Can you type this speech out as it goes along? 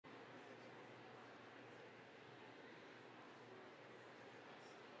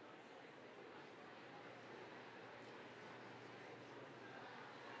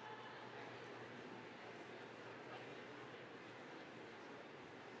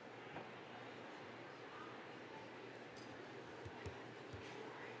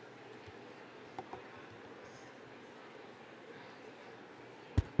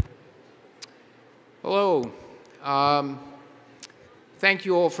Hello. Thank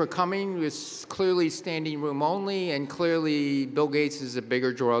you all for coming. It's clearly standing room only, and clearly Bill Gates is a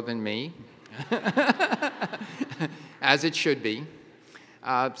bigger draw than me, as it should be.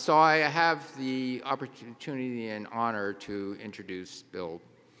 So I have the opportunity and honor to introduce Bill.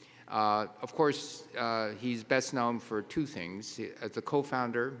 Of course, he's best known for two things: as the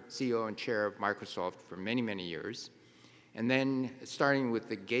co-founder, CEO, and chair of Microsoft for many, many years, and then starting with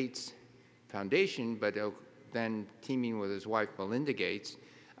the Gates Foundation, but then teaming with his wife, Melinda Gates,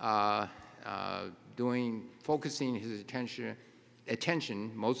 focusing his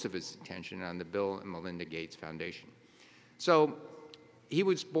attention, most of his attention, on the Bill and Melinda Gates Foundation. So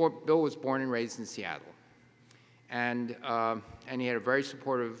Bill was born and raised in Seattle, and he had a very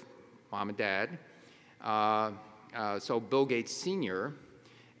supportive mom and dad. So Bill Gates Sr.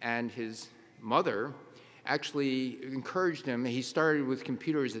 and his mother actually encouraged him. He started with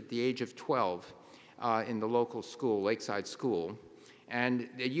computers at the age of 12 in the local school, Lakeside School. And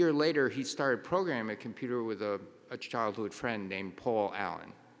a year later, he started programming a computer with a childhood friend named Paul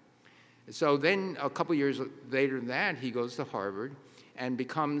Allen. So then a couple years later than that, he goes to Harvard and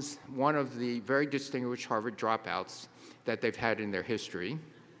becomes one of the very distinguished Harvard dropouts that they've had in their history.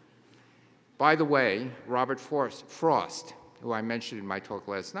 By the way, Robert Frost, who I mentioned in my talk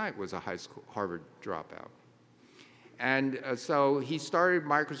last night, was a high school Harvard dropout. And so he started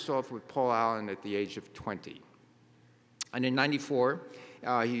Microsoft with Paul Allen at the age of 20. And in '94,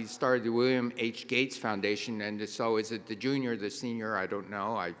 he started the William H. Gates Foundation. And so is it the junior or the senior? I don't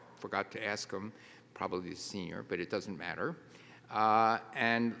know. I forgot to ask him. Probably the senior, but it doesn't matter.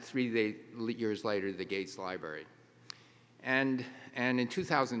 And 3 years later, the Gates Library. And in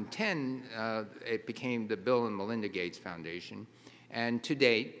 2010, it became the Bill and Melinda Gates Foundation. And to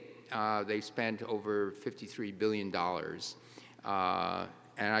date, they've spent over $53 billion. And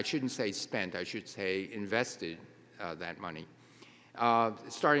I shouldn't say spent, I should say invested that money.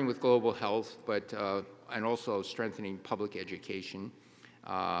 Starting with global health, and also strengthening public education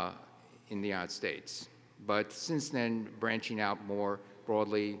in the United States. But since then, branching out more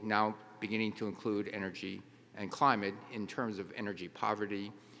broadly, now beginning to include energy and climate in terms of energy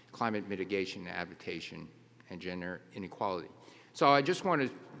poverty, climate mitigation and adaptation, and gender inequality. So I just want to,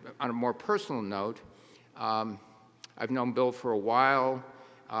 on a more personal note, I've known Bill for a while.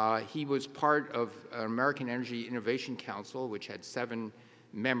 He was part of an American Energy Innovation Council, which had 7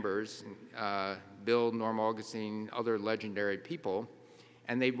 members, Bill, Norm Augustine, other legendary people,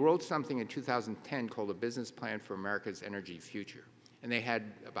 and they wrote something in 2010 called A Business Plan for America's Energy Future. And they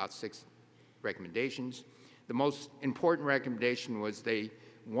had about 6 recommendations. The most important recommendation was they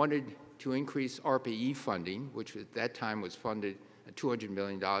wanted to increase RPE funding, which at that time was funded at $200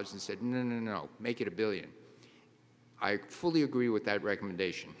 million, and said, no, no, no, make it $1 billion. I fully agree with that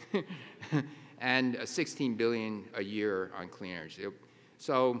recommendation. And $16 billion a year on clean energy.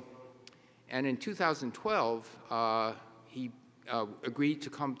 So, and in 2012, he agreed to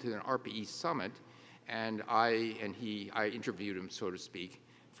come to an RPE summit, and I interviewed him, so to speak,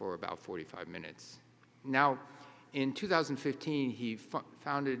 for about 45 minutes. Now, in 2015, he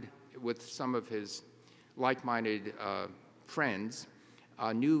founded, with some of his like-minded friends,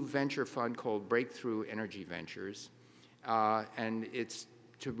 a new venture fund called Breakthrough Energy Ventures. And it's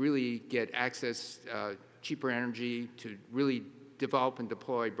to really get access, cheaper energy, to really develop and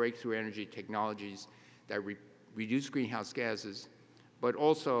deploy breakthrough energy technologies that reduce greenhouse gases, but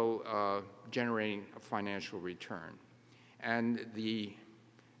also generating a financial return. And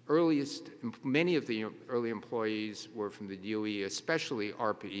many of the early employees were from the DOE, especially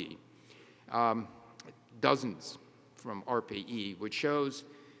RPE. Dozens from RPE, which shows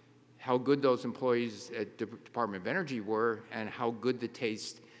how good those employees at the Department of Energy were and how good the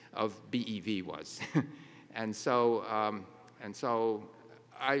taste of BEV was. And so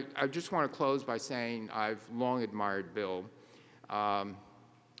I just want to close by saying I've long admired Bill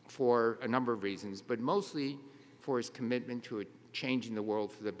for a number of reasons, but mostly for his commitment to changing the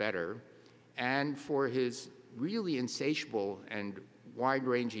world for the better, and for his really insatiable and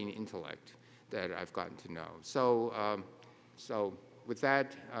wide-ranging intellect that I've gotten to know. So, with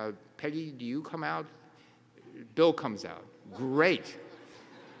that, Peggy, do you come out? Bill comes out. Great.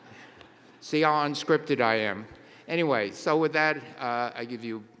 See how unscripted I am. Anyway, so with that, I give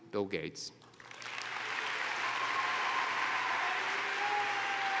you Bill Gates.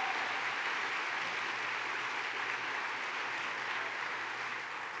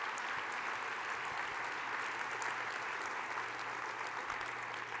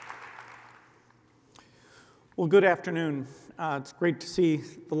 Well, good afternoon. It's great to see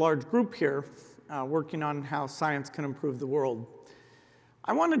the large group here working on how science can improve the world.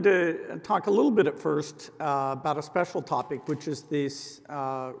 I wanted to talk a little bit at first about a special topic, which is this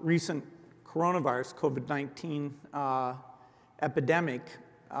recent coronavirus, COVID-19 epidemic.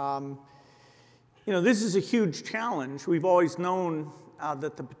 This is a huge challenge. We've always known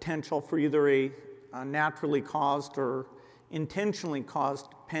that the potential for either a naturally caused or intentionally caused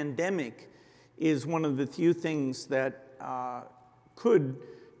pandemic is one of the few things that could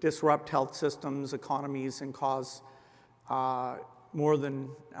disrupt health systems, economies, and cause more than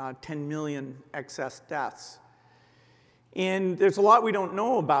 10 million excess deaths. And there's a lot we don't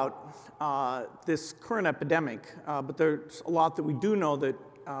know about this current epidemic, but there's a lot that we do know that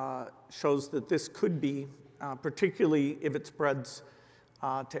shows that this could be, particularly if it spreads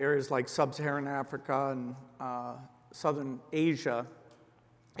to areas like sub-Saharan Africa and Southern Asia,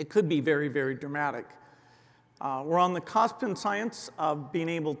 it could be very, very dramatic. We're on the cusp in science of being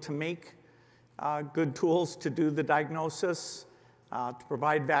able to make good tools to do the diagnosis, to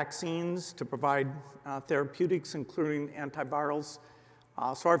provide vaccines, to provide therapeutics, including antivirals.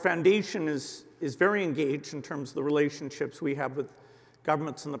 So our foundation is very engaged in terms of the relationships we have with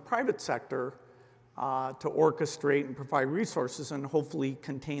governments in the private sector to orchestrate and provide resources and hopefully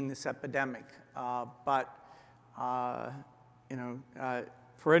contain this epidemic.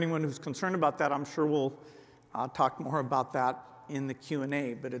 For anyone who's concerned about that, I'm sure we'll talk more about that in the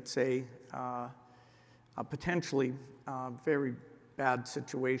Q&A, but it's a potentially very bad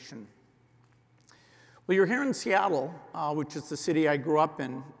situation. Well, you're here in Seattle, which is the city I grew up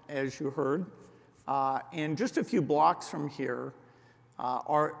in, as you heard, and just a few blocks from here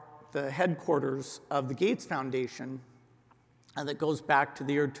are the headquarters of the Gates Foundation that goes back to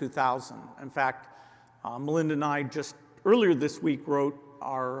the year 2000. In fact, Melinda and I just earlier this week wrote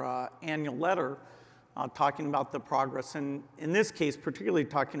our annual letter talking about the progress, and in this case, particularly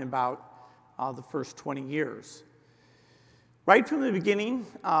talking about the first 20 years. Right from the beginning,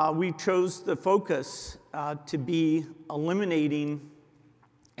 we chose the focus to be eliminating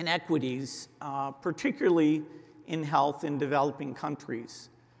inequities, particularly in health in developing countries.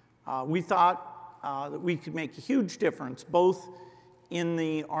 We thought that we could make a huge difference, both in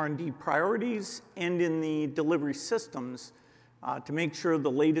the R&D priorities and in the delivery systems, to make sure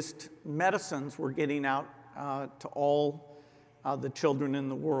the latest medicines were getting out to all the children in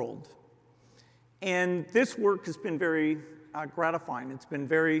the world. And this work has been very gratifying. It's been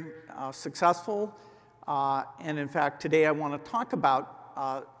very successful. And in fact, today I want to talk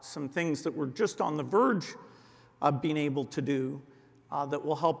about some things that we're just on the verge of being able to do that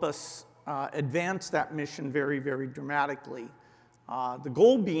will help us advance that mission very, very dramatically. The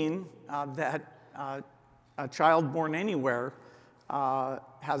goal being that a child born anywhere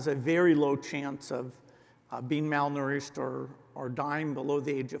has a very low chance of being malnourished or dying below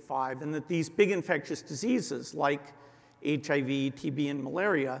the age of 5, and that these big infectious diseases like HIV, TB, and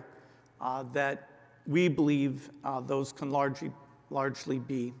malaria, that we believe those can largely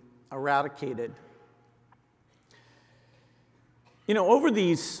be eradicated. Over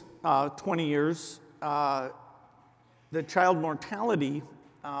these 20 years, the child mortality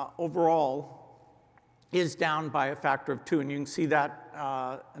overall is down by a factor of 2, and you can see that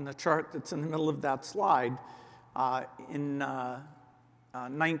in the chart that's in the middle of that slide. In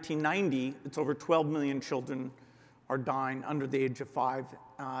 1990, it's over 12 million children are dying under the age of 5,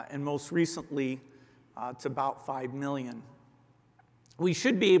 and most recently, it's about 5 million. We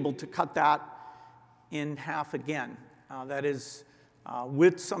should be able to cut that in half again. That is,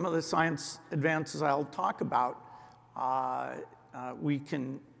 with some of the science advances I'll talk about,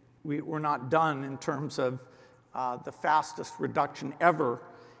 we're not done in terms of the fastest reduction ever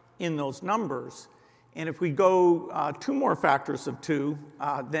in those numbers. And if we go 2 more factors of 2,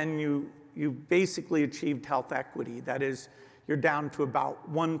 then you basically achieved health equity. That is, you're down to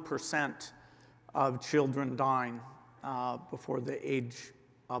about 1% of children dying before the age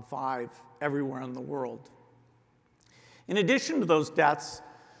of 5 everywhere in the world. In addition to those deaths,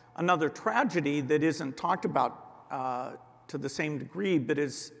 another tragedy that isn't talked about to the same degree, but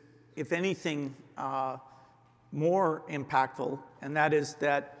is, if anything, more impactful, and that is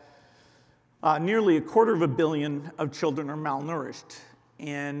that nearly 250 million of children are malnourished.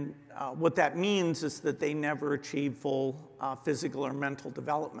 And what that means is that they never achieve full physical or mental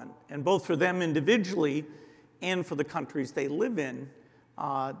development. And both for them individually and for the countries they live in,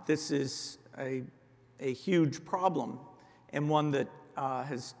 this is a huge problem, and one that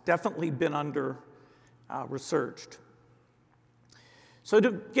has definitely been under researched. So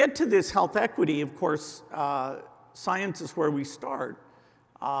to get to this health equity, of course, science is where we start.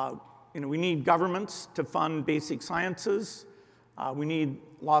 We need governments to fund basic sciences. We need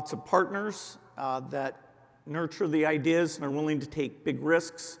lots of partners that nurture the ideas and are willing to take big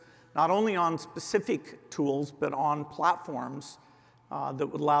risks, not only on specific tools, but on platforms that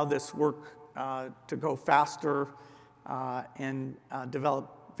would allow this work to go faster and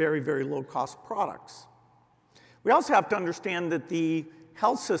develop very, very low-cost products. We also have to understand that the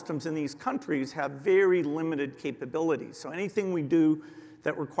health systems in these countries have very limited capabilities. So anything we do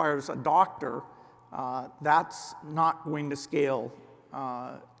that requires a doctor, that's not going to scale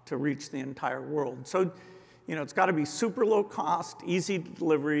to reach the entire world. So, it's got to be super low cost, easy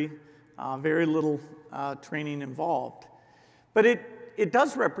delivery, very little training involved. But it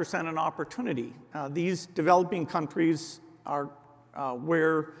does represent an opportunity. These developing countries are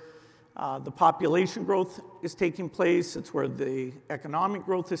where the population growth is taking place. It's where the economic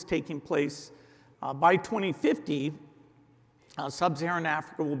growth is taking place. By 2050, sub-Saharan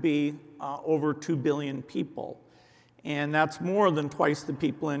Africa will be over 2 billion people. And that's more than twice the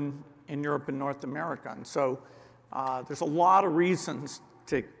people in Europe and North America. And so there's a lot of reasons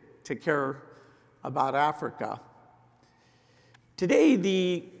to care about Africa.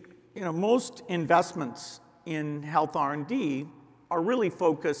 Today, most investments in health R&D are really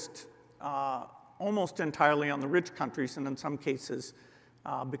focused almost entirely on the rich countries, and in some cases,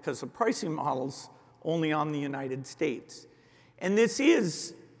 because of pricing models, only on the United States. And this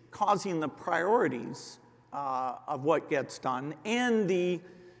is causing the priorities of what gets done and the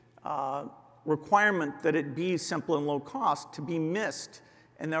requirement that it be simple and low cost to be missed,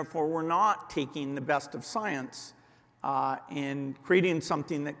 and therefore we're not taking the best of science and creating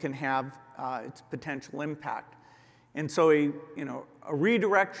something that can have its potential impact. And so a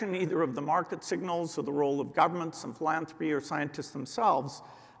redirection either of the market signals or the role of governments and philanthropy or scientists themselves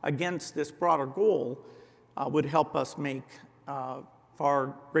against this broader goal would help us make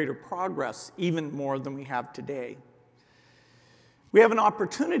far greater progress, even more than we have today. We have an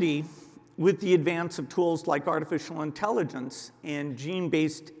opportunity with the advance of tools like artificial intelligence and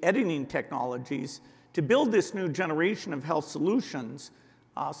gene-based editing technologies to build this new generation of health solutions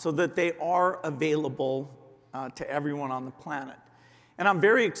so that they are available to everyone on the planet. And I'm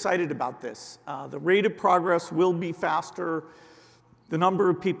very excited about this. The rate of progress will be faster. The number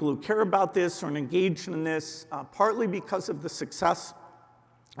of people who care about this or engaged in this, partly because of the success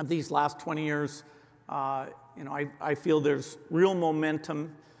of these last 20 years, I feel there's real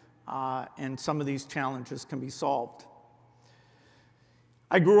momentum and some of these challenges can be solved.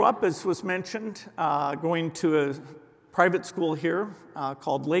 I grew up, as was mentioned, going to a private school here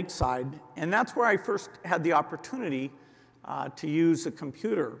called Lakeside, and that's where I first had the opportunity to use a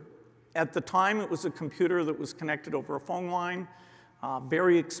computer. At the time, it was a computer that was connected over a phone line,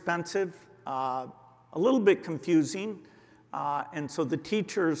 very expensive, a little bit confusing, and so the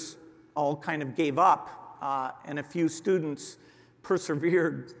teachers all kind of gave up, and a few students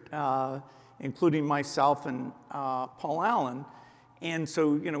persevered, including myself and Paul Allen. And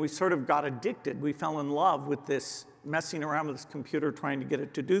so, we sort of got addicted. We fell in love with this, messing around with this computer, trying to get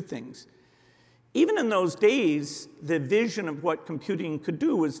it to do things. Even in those days, the vision of what computing could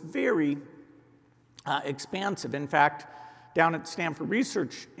do was very expansive. In fact, down at Stanford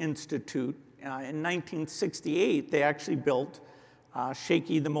Research Institute, in 1968, they actually built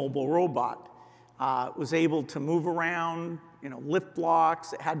Shaky the mobile robot. It was able to move around, lift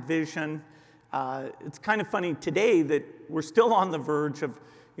blocks, it had vision. It's kind of funny today that we're still on the verge of,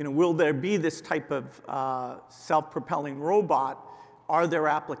 will there be this type of self-propelling robot? Are there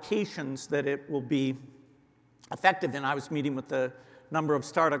applications that it will be effective in? I was meeting with a number of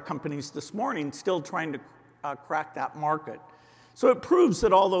startup companies this morning, still trying to crack that market. So it proves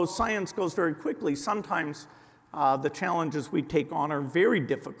that although science goes very quickly, sometimes the challenges we take on are very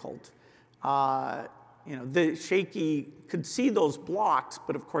difficult. The Shaky could see those blocks,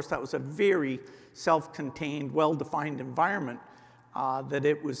 but of course that was a very self-contained, well-defined environment that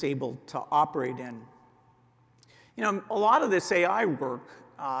it was able to operate in. A lot of this AI work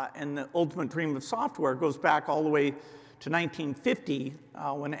and the ultimate dream of software goes back all the way to 1950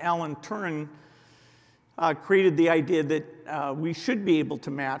 when Alan Turing created the idea that we should be able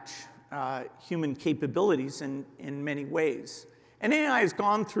to match human capabilities in many ways. And AI has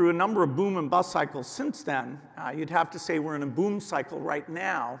gone through a number of boom and bust cycles since then. You'd have to say we're in a boom cycle right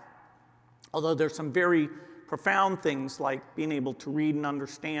now, although there's some very profound things like being able to read and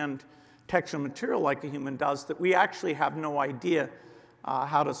understand textual material like a human does that we actually have no idea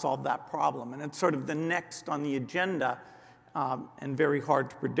how to solve that problem. And it's sort of the next on the agenda and very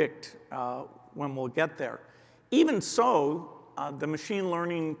hard to predict when we'll get there. Even so, the machine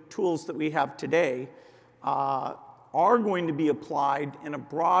learning tools that we have today are going to be applied in a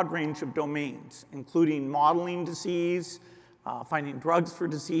broad range of domains, including modeling disease, finding drugs for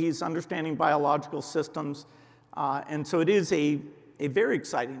disease, understanding biological systems. And so it is a very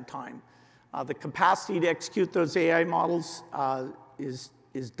exciting time. The capacity to execute those AI models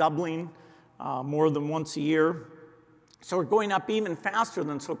is doubling more than once a year. So we're going up even faster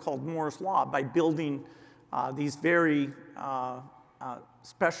than so-called Moore's Law by building these very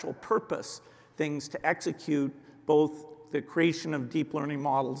special purpose things to execute both the creation of deep learning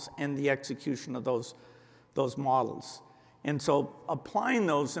models and the execution of those models. And so applying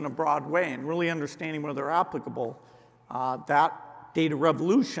those in a broad way and really understanding where they're applicable, that data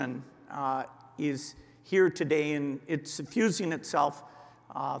revolution is here today, and it's suffusing itself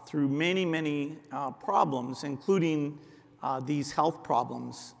through many, many problems, including these health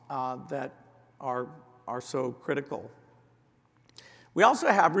problems that are so critical. We also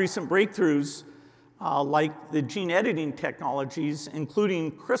have recent breakthroughs like the gene editing technologies,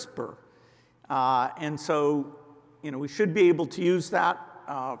 including CRISPR. And so, we should be able to use that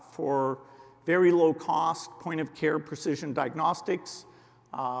for very low cost, point of care precision diagnostics.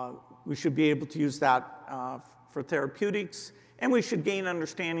 We should be able to use that for therapeutics. And we should gain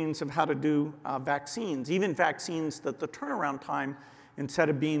understandings of how to do vaccines, even vaccines that the turnaround time, instead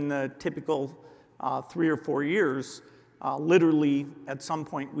of being the typical 3 or 4 years, literally at some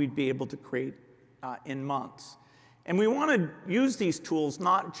point we'd be able to create in months. And we want to use these tools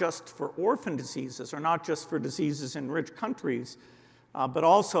not just for orphan diseases or not just for diseases in rich countries, but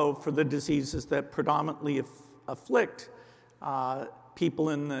also for the diseases that predominantly afflict people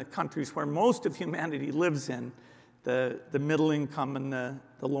in the countries where most of humanity lives in, the middle income and the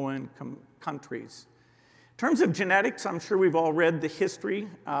low income countries. In terms of genetics, I'm sure we've all read the history,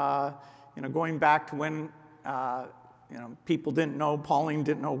 going back to when people didn't know, Pauling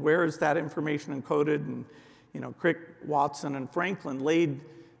didn't know where is that information encoded, and Crick, Watson, and Franklin laid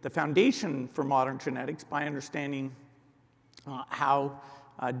the foundation for modern genetics by understanding how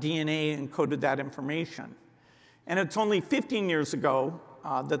DNA encoded that information. And it's only 15 years ago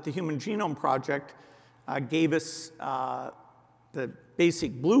that the Human Genome Project gave us the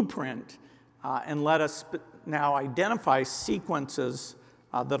basic blueprint and let us now identify sequences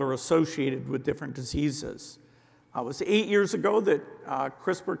that are associated with different diseases. It was 8 years ago that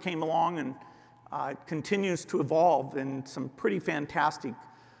CRISPR came along, and it continues to evolve in some pretty fantastic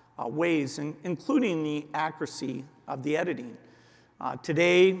ways, including the accuracy of the editing.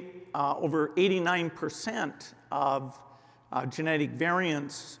 Today, over 89% of genetic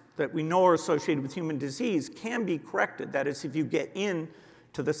variants that we know are associated with human disease can be corrected. That is, if you get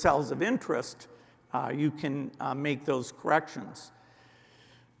into the cells of interest, you can make those corrections.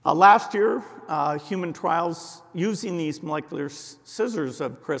 Last year, human trials using these molecular scissors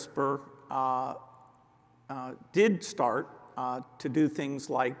of CRISPR did start to do things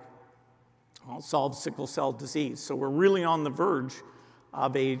like solve sickle cell disease. So we're really on the verge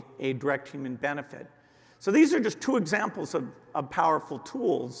of a direct human benefit. So these are just two examples of powerful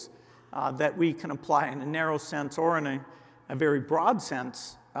tools that we can apply in a narrow sense or in a very broad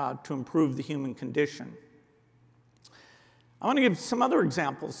sense to improve the human condition. I want to give some other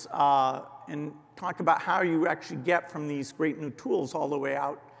examples and talk about how you actually get from these great new tools all the way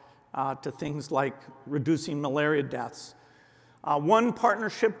out to things like reducing malaria deaths. One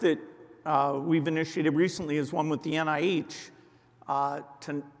partnership that we've initiated recently is one with the NIH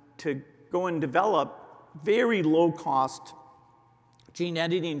to go and develop very low-cost gene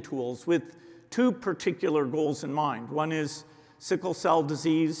editing tools with two particular goals in mind. One is sickle cell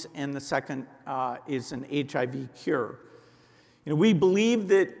disease, and the second is an HIV cure. We believe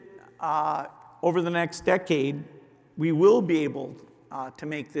that over the next decade, we will be able to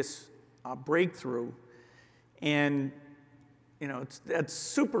make this breakthrough. And that's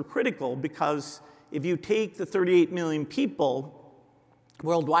super critical, because if you take the 38 million people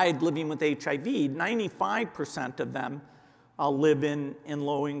worldwide living with HIV, 95% of them live in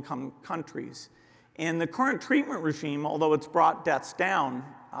low-income countries. And the current treatment regime, although it's brought deaths down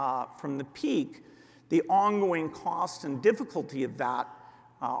from the peak, the ongoing cost and difficulty of that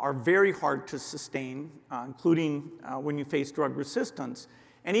are very hard to sustain, including when you face drug resistance.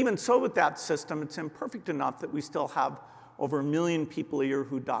 And even so, with that system, it's imperfect enough that we still have over 1 million people a year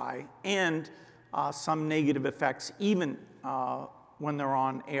who die, and some negative effects even when they're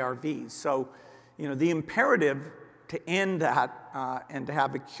on ARVs. So, the imperative to end that and to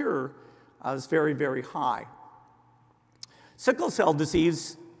have a cure is very, very high. Sickle cell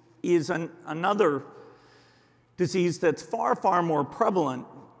disease is another disease that's far, far more prevalent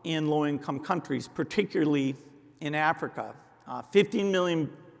in low-income countries, particularly in Africa. 15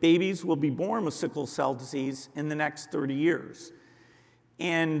 million babies will be born with sickle cell disease in the next 30 years.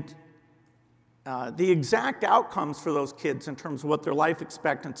 And the exact outcomes for those kids in terms of what their life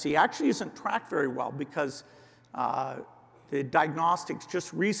expectancy actually isn't tracked very well, because the diagnostics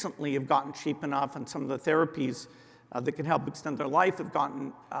just recently have gotten cheap enough, and some of the therapies that can help extend their life have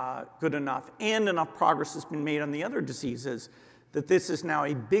gotten good enough, and enough progress has been made on the other diseases, that this is now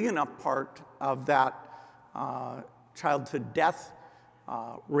a big enough part of that childhood death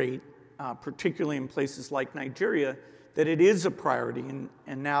rate, particularly in places like Nigeria, that it is a priority,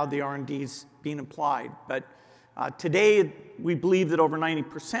 and now the R&D is being applied. But today, we believe that over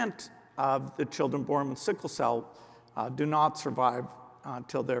 90% of the children born with sickle cell do not survive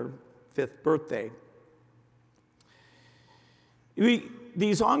till their 5th birthday.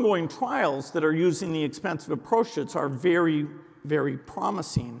 These ongoing trials that are using the expensive approaches are very, very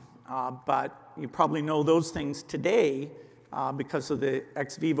promising, but you probably know those things today because of the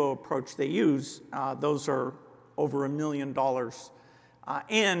ex vivo approach they use. Those are over $1 million.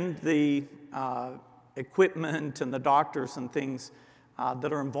 And the equipment and the doctors and things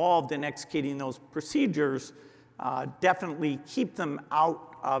that are involved in executing those procedures definitely keep them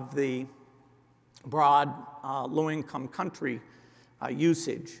out of the broad low-income country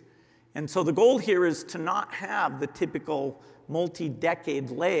usage. And so the goal here is to not have the typical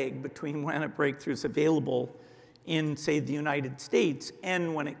multi-decade lag between when a breakthrough is available in, say, the United States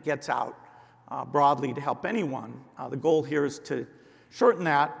and when it gets out broadly to help anyone. The goal here is to shorten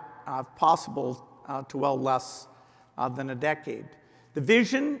that, if possible, to well less than a decade. The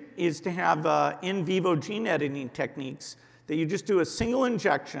vision is to have in vivo gene editing techniques that you just do a single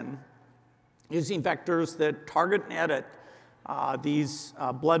injection using vectors that target and edit these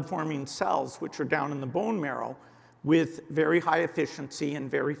blood-forming cells, which are down in the bone marrow, with very high efficiency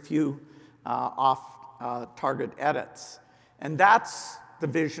and very few off-target edits. And that's the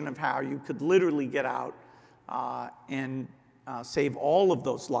vision of how you could literally get out and save all of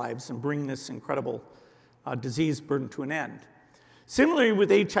those lives and bring this incredible disease burden to an end. Similarly with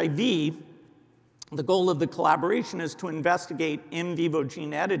HIV, the goal of the collaboration is to investigate in vivo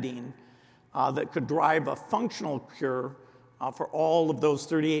gene editing that could drive a functional cure for all of those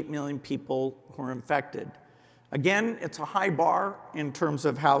 38 million people who are infected. Again, it's a high bar in terms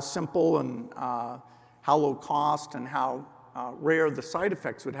of how simple and how low cost and how rare the side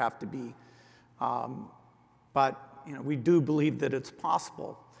effects would have to be. But we do believe that it's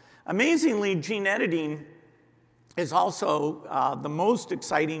possible. Amazingly, gene editing is also the most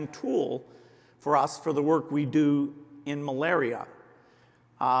exciting tool for us for the work we do in malaria.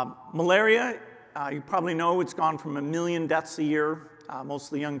 Malaria, you probably know it's gone from 1 million deaths a year,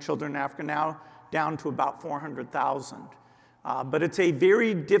 mostly young children in Africa now, down to about 400,000. But it's a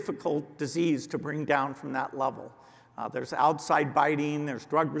very difficult disease to bring down from that level. There's outside biting, there's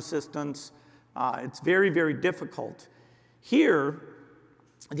drug resistance. It's very, very difficult. Here,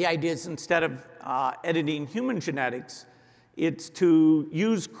 the idea is instead of editing human genetics, it's to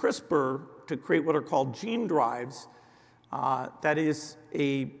use CRISPR to create what are called gene drives. That is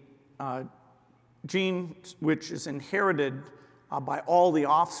a gene which is inherited by all the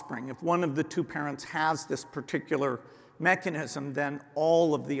offspring. If one of the two parents has this particular mechanism, then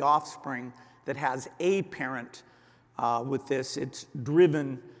all of the offspring that has a parent with this, it's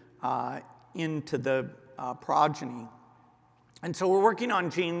driven into the progeny. And so we're working on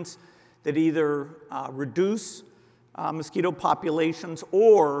genes that either reduce mosquito populations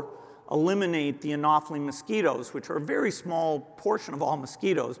or eliminate the Anopheles mosquitoes, which are a very small portion of all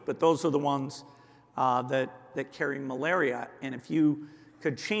mosquitoes, but those are the ones that carry malaria. And if you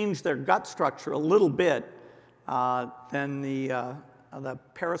could change their gut structure a little bit, then the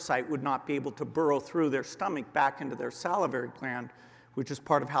parasite would not be able to burrow through their stomach back into their salivary gland, which is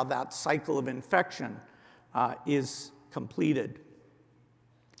part of how that cycle of infection is completed.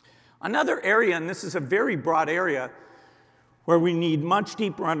 Another area, and this is a very broad area, where we need much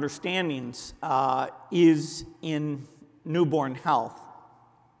deeper understandings is in newborn health.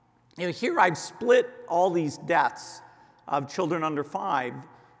 Here I've split all these deaths of children under 5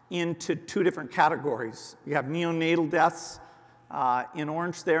 into 2 different categories. You have neonatal deaths in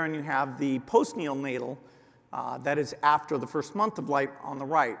orange there, and you have the postneonatal, that is after the first month of life, on the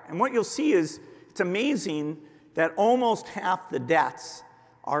right. And what you'll see is it's amazing that almost half the deaths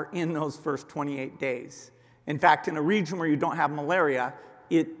are in those first 28 days. In fact, in a region where you don't have malaria,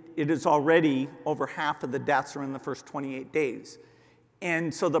 it is already over half of the deaths are in the first 28 days.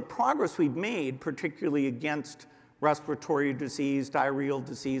 And so the progress we've made, particularly against respiratory disease, diarrheal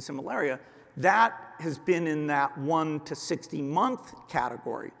disease, and malaria, that has been in that 1 to 60 month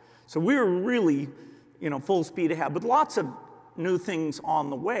category. So we're really, full speed ahead, with lots of new things on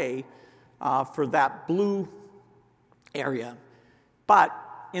the way for that blue area. But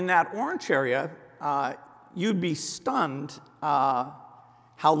in that orange area, you'd be stunned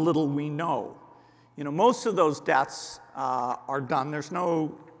how little we know. You know, most of those deaths are done.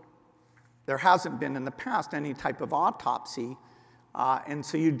 There hasn't been in the past any type of autopsy, and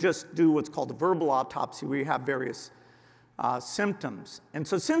so you just do what's called a verbal autopsy, where you have various symptoms. And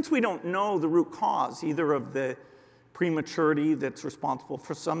so since we don't know the root cause, either of the prematurity that's responsible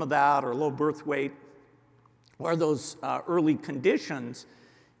for some of that, or low birth weight, or those early conditions,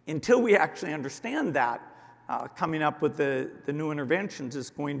 until we actually understand that, coming up with the new interventions is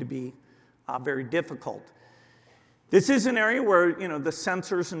going to be very difficult. This is an area where, you know, the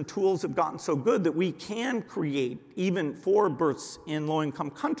sensors and tools have gotten so good that we can create, even for births in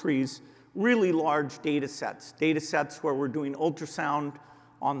low-income countries, really large data sets where we're doing ultrasound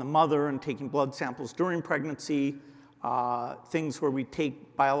on the mother and taking blood samples during pregnancy, things where we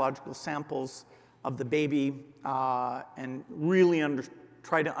take biological samples of the baby and really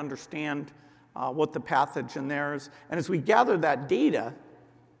try to understand what the pathogen there is. And as we gather that data,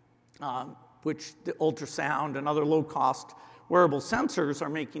 which the ultrasound and other low-cost wearable sensors are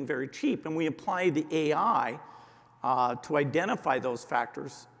making very cheap, and we apply the AI to identify those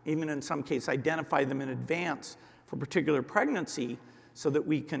factors, even in some cases identify them in advance for particular pregnancy so that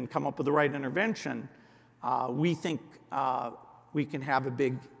we can come up with the right intervention, we think we can have a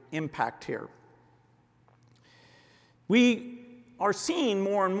big impact here. We are seeing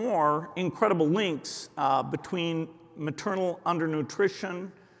more and more incredible links between maternal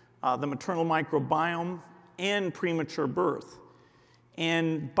undernutrition, the maternal microbiome, and premature birth.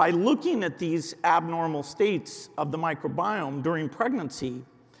 And by looking at these abnormal states of the microbiome during pregnancy,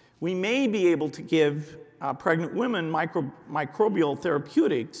 we may be able to give pregnant women microbial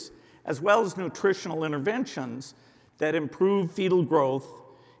therapeutics as well as nutritional interventions that improve fetal growth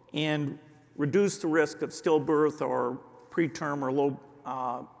and reduce the risk of stillbirth or preterm or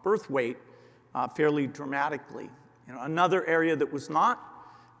low birth weight fairly dramatically. You know, another area that was not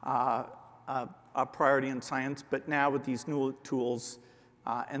a priority in science, but now with these new tools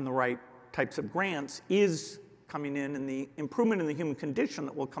and the right types of grants is coming in, and the improvement in the human condition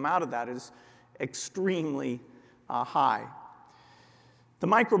that will come out of that is extremely high. The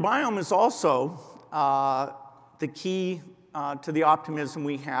microbiome is also the key to the optimism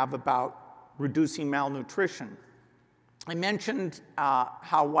we have about reducing malnutrition. I mentioned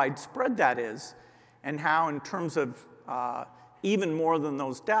how widespread that is, and how in terms of even more than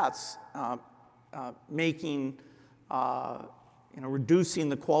those deaths, reducing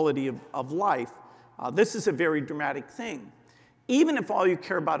the quality of life, this is a very dramatic thing. Even if all you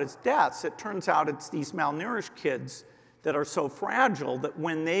care about is deaths, it turns out it's these malnourished kids that are so fragile that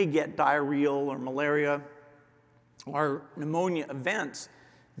when they get diarrheal or malaria or pneumonia events,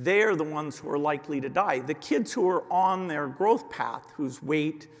 they're the ones who are likely to die. The kids who are on their growth path, whose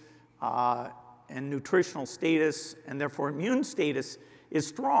weight and nutritional status and therefore immune status is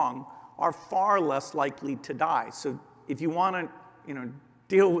strong, are far less likely to die. So if you want to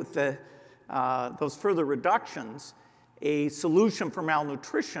deal with those further reductions, a solution for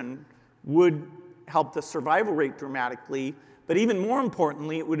malnutrition would help the survival rate dramatically, but even more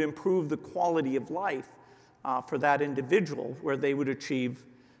importantly, it would improve the quality of life for that individual, where they would achieve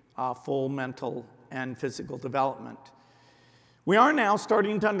full mental and physical development. We are now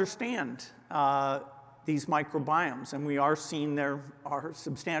starting to understand these microbiomes, and we are seeing there are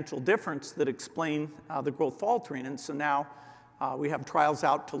substantial differences that explain the growth faltering. And so now we have trials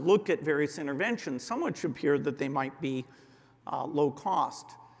out to look at various interventions, some which appear that they might be low cost.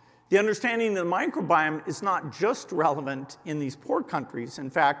 The understanding of the microbiome is not just relevant in these poor countries. In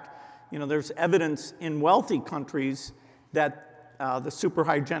fact, there's evidence in wealthy countries that the super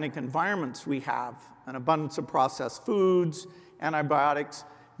hygienic environments we have, an abundance of processed foods, antibiotics,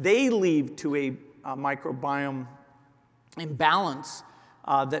 they lead to a microbiome imbalance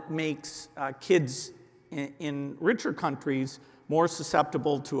that makes kids in richer countries more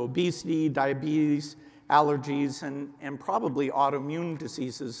susceptible to obesity, diabetes, allergies, and probably autoimmune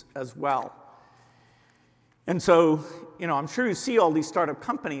diseases as well. And so, I'm sure you see all these startup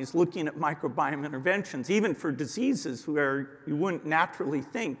companies looking at microbiome interventions, even for diseases where you wouldn't naturally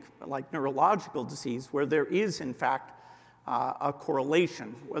think, like neurological disease, where there is, in fact, a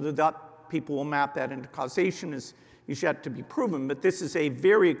correlation. Whether people will map that into causation is yet to be proven, but this is a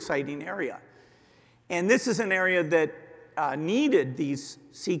very exciting area. And this is an area that needed these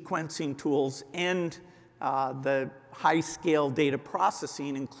sequencing tools and the high-scale data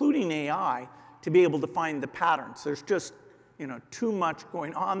processing, including AI, to be able to find the patterns. There's just too much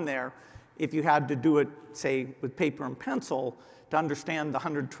going on there if you had to do it, say, with paper and pencil to understand the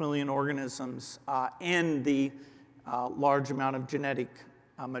 100 trillion organisms and the large amount of genetic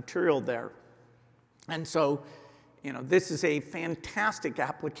material there. And so, this is a fantastic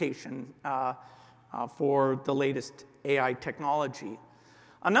application for the latest AI technology.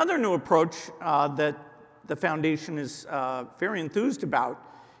 Another new approach that the foundation is very enthused about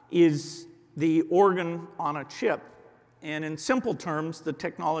is the organ on a chip. And in simple terms, the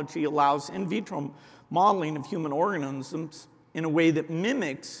technology allows in vitro modeling of human organisms in a way that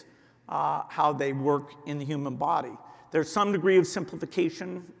mimics how they work in the human body. There's some degree of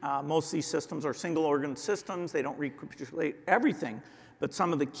simplification. Most of these systems are single organ systems. They don't recapitulate everything, but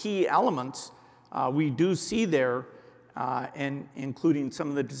some of the key elements we do see there, and including some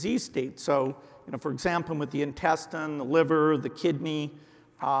of the disease states. So, for example, with the intestine, the liver, the kidney,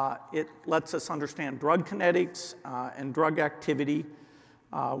 it lets us understand drug kinetics and drug activity.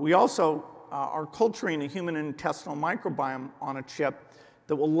 We also are culturing a human intestinal microbiome on a chip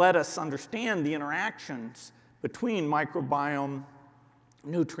that will let us understand the interactions between microbiome,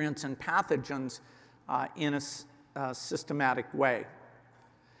 nutrients, and pathogens in a systematic way.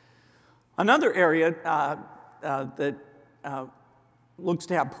 Another area that looks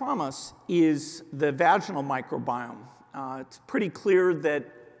to have promise is the vaginal microbiome. It's pretty clear that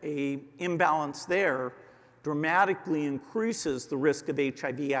an imbalance there dramatically increases the risk of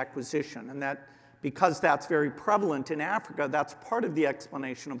HIV acquisition, and that because that's very prevalent in Africa, that's part of the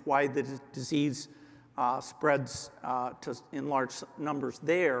explanation of why the disease spreads in large numbers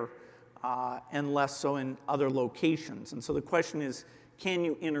there and less so in other locations. And so the question is, can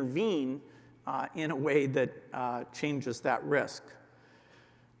you intervene in a way that changes that risk?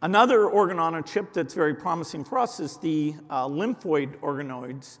 Another organ on a chip that's very promising for us is the lymphoid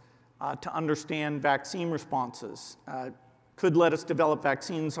organoids to understand vaccine responses. Could let us develop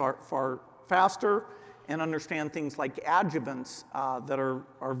vaccines far faster and understand things like adjuvants that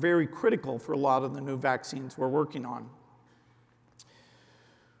are very critical for a lot of the new vaccines we're working on.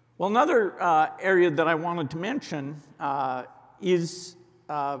 Well, another area that I wanted to mention is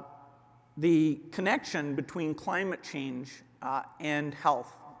the connection between climate change and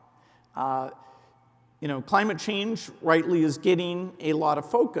health. Climate change rightly is getting a lot of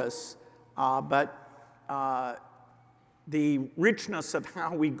focus, but the richness of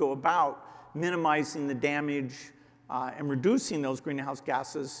how we go about minimizing the damage and reducing those greenhouse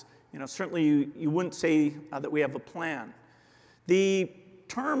gases, certainly you wouldn't say that we have a plan. The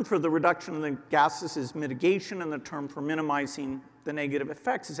term for the reduction of the gases is mitigation, and the term for minimizing the negative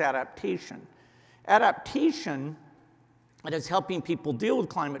effects is adaptation. Adaptation, that is helping people deal with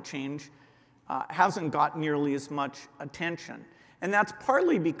climate change, hasn't got nearly as much attention. And that's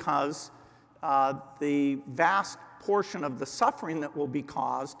partly because the vast portion of the suffering that will be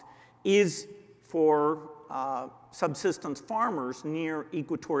caused is for subsistence farmers near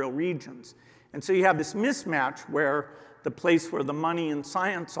equatorial regions. And so you have this mismatch where the place where the money and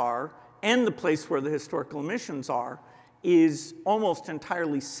science are and the place where the historical emissions are is almost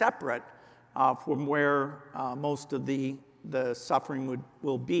entirely separate from where most of the suffering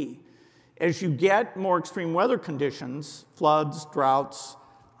will be. As you get more extreme weather conditions, floods, droughts,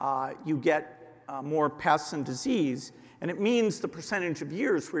 you get more pests and disease, and it means the percentage of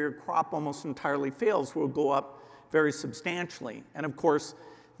years where your crop almost entirely fails will go up very substantially. And of course,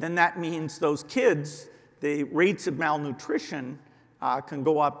 then that means those kids, the rates of malnutrition can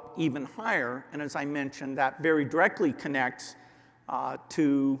go up even higher. And as I mentioned, that very directly connects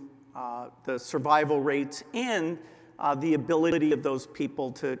to the survival rates and the ability of those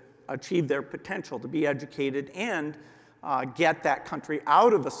people to achieve their potential, to be educated and get that country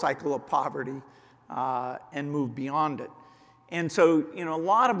out of a cycle of poverty and move beyond it. And so, in a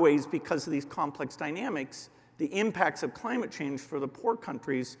lot of ways, because of these complex dynamics, the impacts of climate change for the poor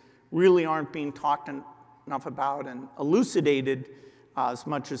countries really aren't being talked enough about and elucidated as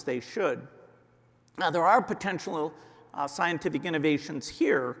much as they should. Now, there are potential scientific innovations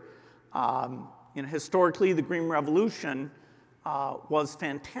here. Historically, the Green Revolution was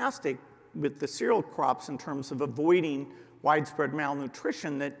fantastic with the cereal crops in terms of avoiding widespread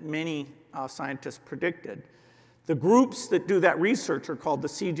malnutrition that many scientists predicted. The groups that do that research are called the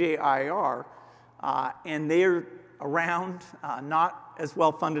CJIR, and they're around, not as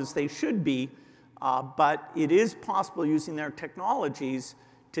well funded as they should be, but it is possible using their technologies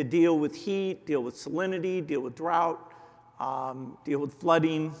to deal with heat, deal with salinity, deal with drought, deal with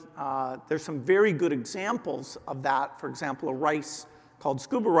flooding. There's some very good examples of that. For example, a rice called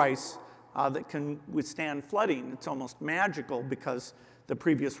scuba rice that can withstand flooding. It's almost magical because the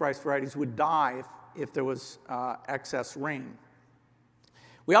previous rice varieties would die if there was excess rain.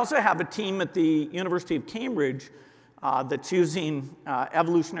 We also have a team at the University of Cambridge that's using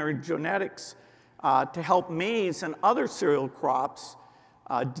evolutionary genetics to help maize and other cereal crops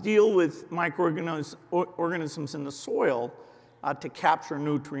deal with microorganisms in the soil to capture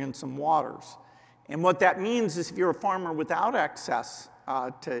nutrients and waters. And what that means is if you're a farmer without access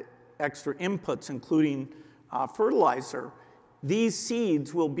to extra inputs, including fertilizer, these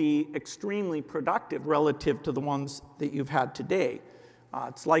seeds will be extremely productive relative to the ones that you've had today.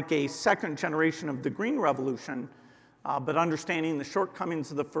 It's like a second generation of the Green Revolution, but understanding the shortcomings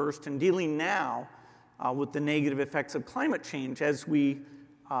of the first and dealing now with the negative effects of climate change as we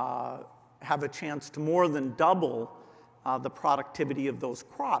have a chance to more than double the productivity of those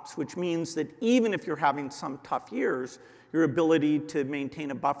crops, which means that even if you're having some tough years, your ability to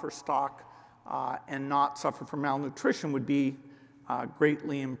maintain a buffer stock and not suffer from malnutrition would be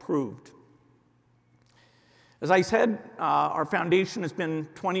greatly improved. As I said, our foundation has been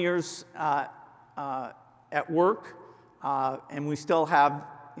 20 years at work, and we still have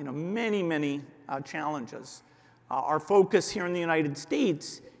many, many challenges. Our focus here in the United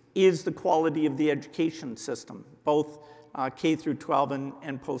States is the quality of the education system, both K through 12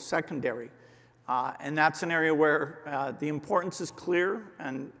 and post-secondary. And that's an area where the importance is clear,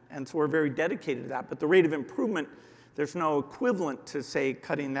 and so we're very dedicated to that. But the rate of improvement, there's no equivalent to, say,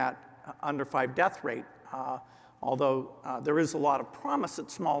 cutting that under 5 death rate, although there is a lot of promise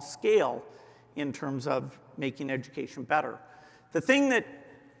at small scale in terms of making education better. The thing that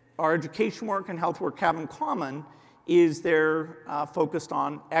our education work and health work have in common is they're focused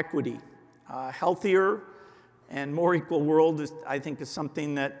on equity. Healthier and more equal world, I think, is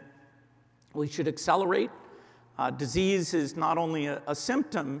something that we should accelerate. Disease is not only a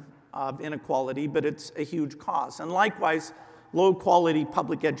symptom of inequality, but it's a huge cause. And likewise, low-quality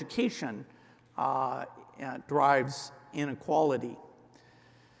public education drives inequality.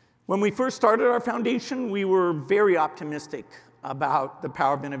 When we first started our foundation, we were very optimistic about the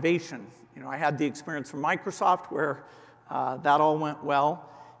power of innovation. I had the experience from Microsoft where that all went well.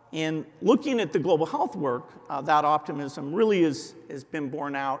 And looking at the global health work, that optimism really has been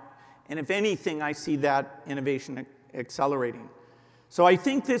borne out. And if anything, I see that innovation accelerating. So I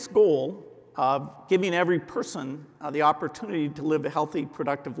think this goal of giving every person the opportunity to live a healthy,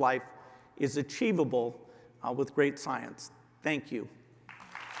 productive life is achievable with great science. Thank you.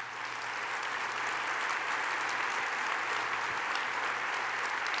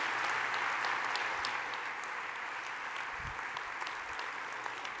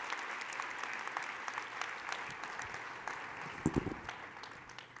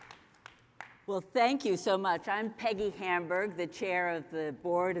 Well, thank you so much. I'm Peggy Hamburg, the chair of the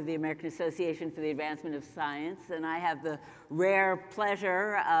board of the American Association for the Advancement of Science, and I have the rare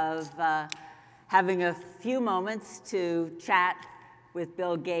pleasure of having a few moments to chat with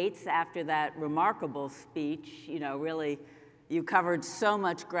Bill Gates after that remarkable speech. Really, you covered so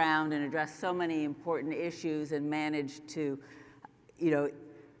much ground and addressed so many important issues and managed to,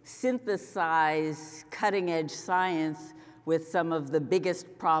 synthesize cutting-edge science with some of the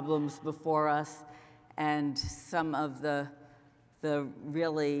biggest problems before us and some of the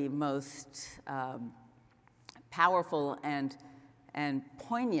really most powerful and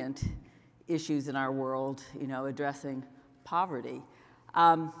poignant issues in our world, addressing poverty.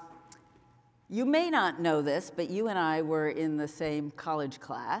 You may not know this, but you and I were in the same college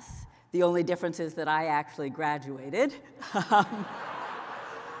class. The only difference is that I actually graduated.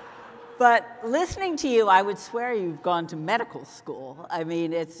 But listening to you, I would swear you've gone to medical school. I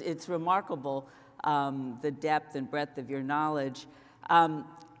mean, it's remarkable, the depth and breadth of your knowledge.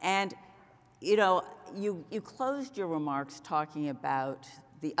 And you closed your remarks talking about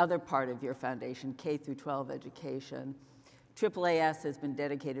the other part of your foundation, K through 12 education. AAAS has been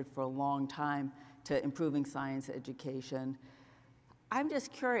dedicated for a long time to improving science education. I'm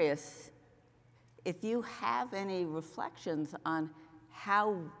just curious if you have any reflections on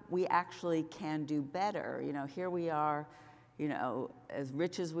how we actually can do better. Here we are, as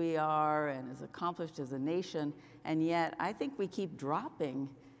rich as we are and as accomplished as a nation, and yet I think we keep dropping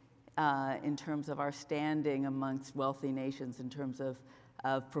in terms of our standing amongst wealthy nations, in terms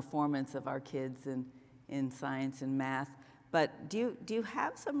of performance of our kids in science and math. But do you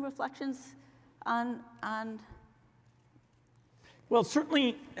have some reflections on? Well,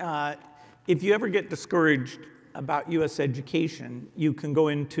 certainly, if you ever get discouraged about U.S. education, you can go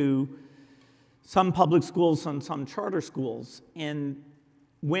into some public schools and some charter schools, and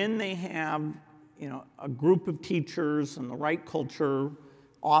when they have a group of teachers and the right culture,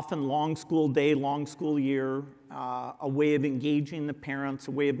 often long school day, long school year, a way of engaging the parents,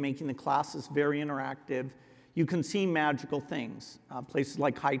 a way of making the classes very interactive, you can see magical things. Places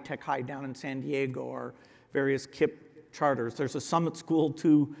like High Tech High down in San Diego or various KIPP charters. There's a Summit School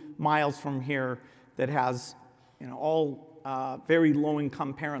 2 miles from here that has all very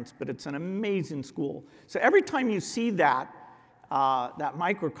low-income parents, but it's an amazing school. So every time you see that, that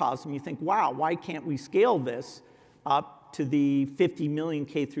microcosm, you think, wow, why can't we scale this up to the 50 million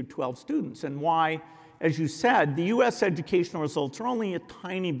K through 12 students? And why, as you said, the US educational results are only a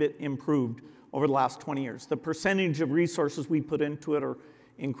tiny bit improved over the last 20 years. The percentage of resources we put into it are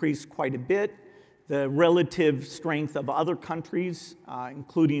increased quite a bit. The relative strength of other countries,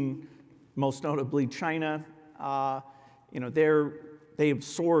 including most notably China, they have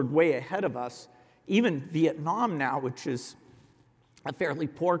soared way ahead of us. Even Vietnam now, which is a fairly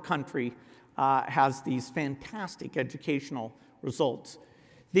poor country, has these fantastic educational results.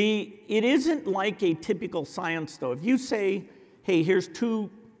 It isn't like a typical science, though. If you say, hey, here's two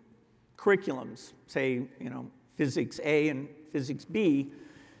curriculums, say, physics A and physics B,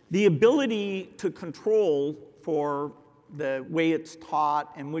 the ability to control for the way it's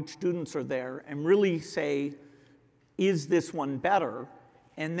taught and which students are there and really say, is this one better?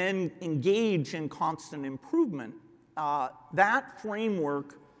 And then engage in constant improvement. That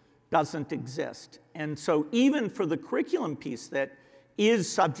framework doesn't exist. And so even for the curriculum piece that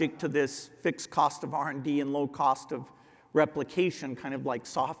is subject to this fixed cost of R&D and low cost of replication, kind of like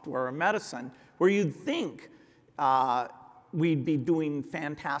software or medicine, where you'd think we'd be doing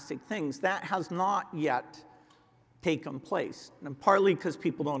fantastic things, that has not yet taken place. And partly because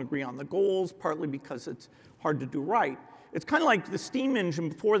people don't agree on the goals, partly because it's hard to do right. It's kind of like the steam engine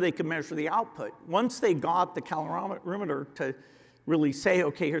before they could measure the output. Once they got the calorimeter to really say,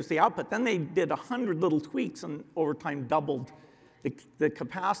 okay, here's the output, then they did 100 little tweaks and over time doubled the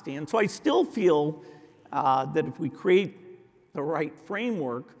capacity. And so I still feel that if we create the right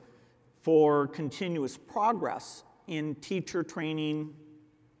framework for continuous progress in teacher training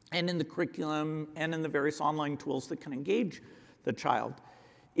and in the curriculum and in the various online tools that can engage the child,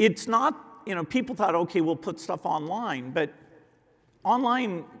 it's not, people thought, okay, we'll put stuff online, but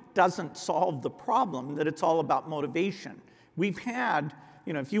online doesn't solve the problem, that it's all about motivation. We've had,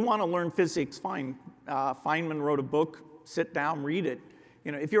 if you want to learn physics, fine. Feynman wrote a book, sit down, read it.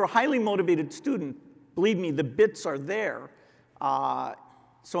 If you're a highly motivated student, believe me, the bits are there.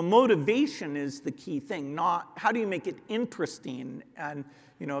 So motivation is the key thing, not how do you make it interesting, and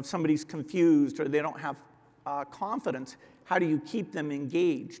if somebody's confused or they don't have confidence, how do you keep them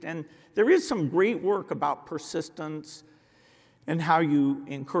engaged? And there is some great work about persistence and how you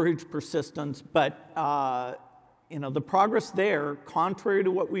encourage persistence, but the progress there, contrary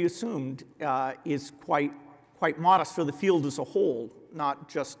to what we assumed, is quite modest for the field as a whole, not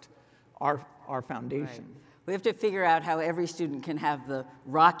just our foundation. Right. We have to figure out how every student can have the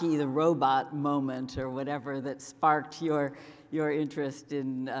Rocky the Robot moment or whatever that sparked your interest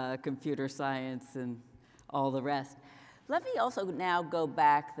in computer science and all the rest. Let me also now go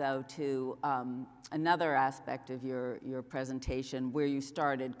back, though, to another aspect of your presentation where you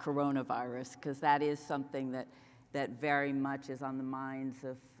started, coronavirus, because that is something that very much is on the minds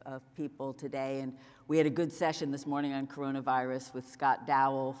of people today. And we had a good session this morning on coronavirus with Scott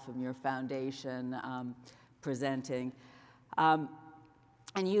Dowell from your foundation presenting.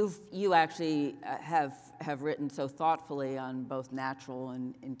 And you actually have written so thoughtfully on both natural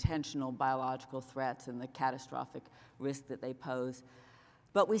and intentional biological threats and the catastrophic risk that they pose.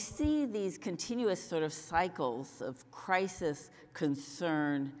 But we see these continuous sort of cycles of crisis,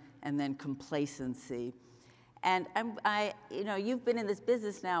 concern, and then complacency. And you've been in this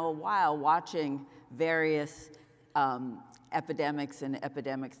business now a while, watching various epidemics and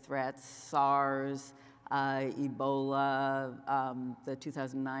epidemic threats, SARS, Ebola, the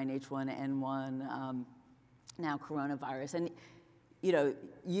 2009 H1N1, now coronavirus. And,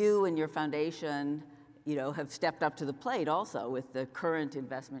 you and your foundation, have stepped up to the plate also with the current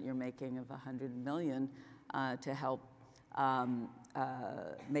investment you're making of $100 million to help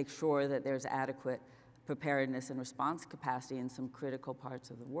make sure that there's adequate preparedness and response capacity in some critical parts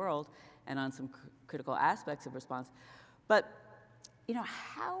of the world and on some critical aspects of response. But,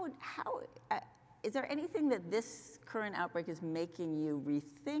 how is there anything that this current outbreak is making you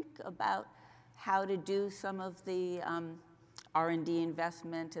rethink about how to do some of the R&D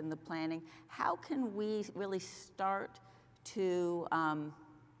investment and the planning? How can we really start to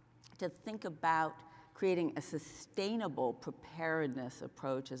think about creating a sustainable preparedness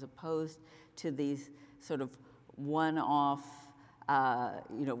approach as opposed to these sort of one-off,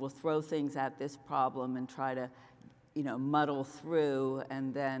 we'll throw things at this problem and try to, muddle through,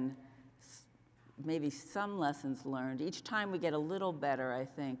 and then maybe some lessons learned. Each time we get a little better, I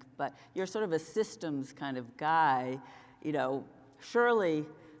think, but you're sort of a systems kind of guy. Surely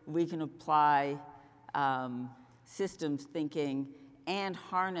we can apply systems thinking and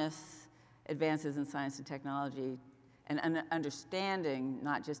harness advances in science and technology and an understanding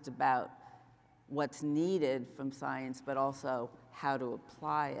not just about what's needed from science, but also how to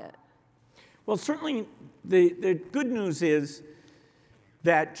apply it. Well, certainly the good news is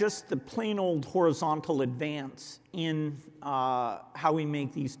that just the plain old horizontal advance in how we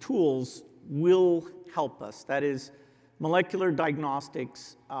make these tools will help us. That is, molecular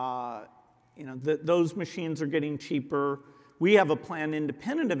diagnostics, those machines are getting cheaper. We have a plan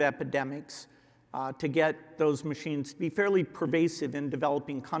independent of epidemics to get those machines to be fairly pervasive in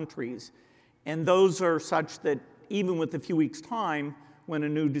developing countries. And those are such that even with a few weeks' time, when a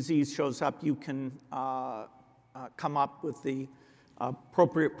new disease shows up, you can come up with the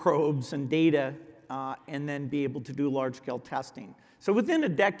appropriate probes and data and then be able to do large-scale testing. So within a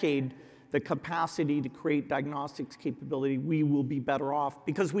decade, the capacity to create diagnostics capability, we will be better off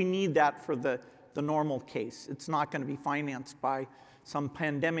because we need that for the normal case. It's not going to be financed by some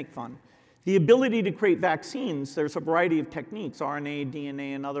pandemic fund. The ability to create vaccines, there's a variety of techniques, RNA,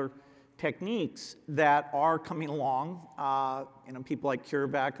 DNA, and other techniques that are coming along. People like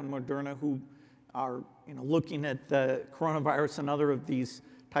CureVac and Moderna who are looking at the coronavirus and other of these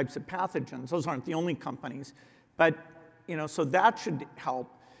types of pathogens. Those aren't the only companies. But so that should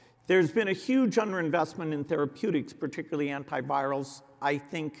help. There's been a huge underinvestment in therapeutics, particularly antivirals. I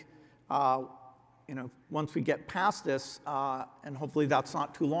think once we get past this, and hopefully that's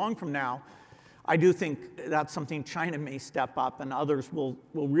not too long from now, I do think that's something China may step up and others will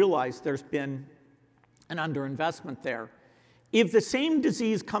realize there's been an underinvestment there. If the same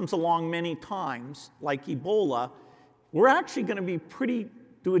disease comes along many times, like Ebola, we're actually going to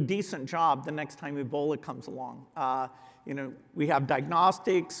do a decent job the next time Ebola comes along. We have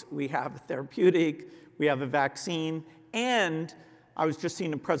diagnostics, we have a therapeutic, we have a vaccine, and I was just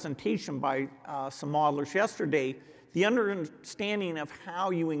seeing a presentation by some modelers yesterday, the understanding of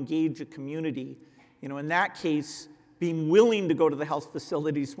how you engage a community, in that case, being willing to go to the health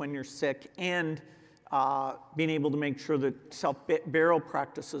facilities when you're sick and being able to make sure that self-burial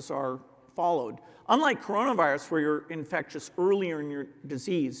practices are followed. Unlike coronavirus, where you're infectious earlier in your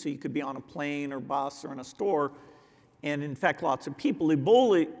disease, so you could be on a plane or bus or in a store and infect lots of people,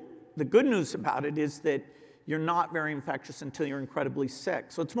 Ebola, the good news about it is that you're not very infectious until you're incredibly sick.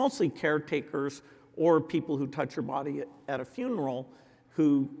 So it's mostly caretakers or people who touch your body at a funeral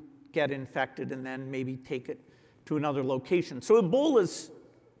who get infected and then maybe take it to another location. So Ebola's,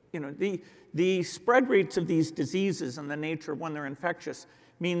 the spread rates of these diseases and the nature of when they're infectious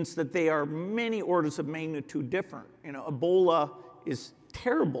means that they are many orders of magnitude different. Ebola is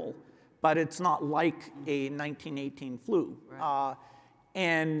terrible, but it's not like a 1918 flu. Right.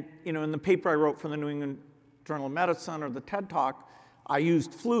 In the paper I wrote for the New England Journal of Medicine or the TED Talk, I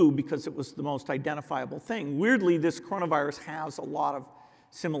used flu because it was the most identifiable thing. Weirdly, this coronavirus has a lot of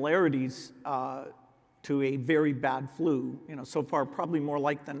similarities to a very bad flu. So far, probably more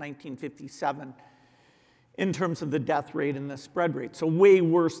like the 1957 in terms of the death rate and the spread rate. So way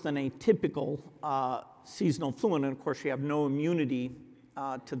worse than a typical seasonal flu. And of course, you have no immunity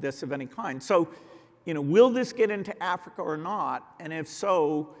to this of any kind. So, will this get into Africa or not? And if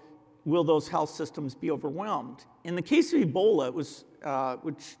so, will those health systems be overwhelmed? In the case of Ebola, it was,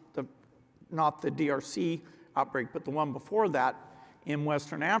 not the DRC outbreak, but the one before that in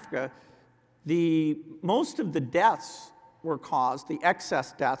Western Africa, most of the deaths were caused, the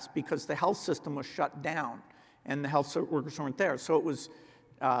excess deaths, because the health system was shut down and the health workers weren't there. So it was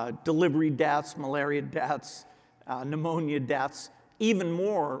delivery deaths, malaria deaths, pneumonia deaths. Even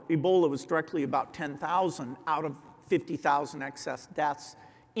more, Ebola was directly about 10,000 out of 50,000 excess deaths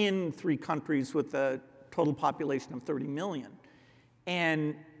in 3 countries with a total population of 30 million.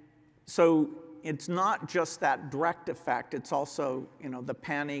 And so it's not just that direct effect, it's also the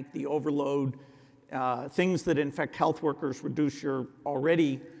panic, the overload, things that infect health workers reduce your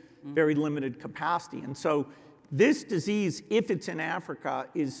already very limited capacity. And so this disease, if it's in Africa,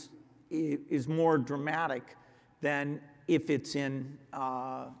 is more dramatic than if it's in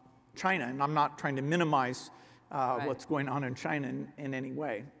China. And I'm not trying to minimize right. What's going on in China in any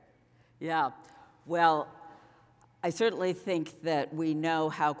way. Yeah, well, I certainly think that we know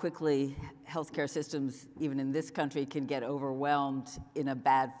how quickly healthcare systems, even in this country, can get overwhelmed in a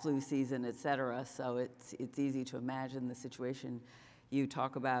bad flu season, et cetera. So it's easy to imagine the situation you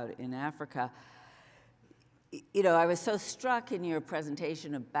talk about in Africa. I was so struck in your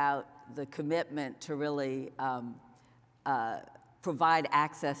presentation about the commitment to really provide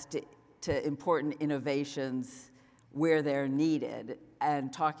access to important innovations where they're needed,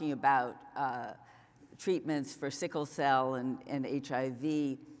 and talking about treatments for sickle cell and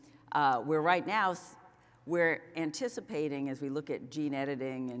HIV, where right now we're anticipating, as we look at gene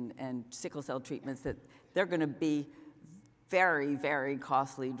editing and sickle cell treatments, that they're going to be very, very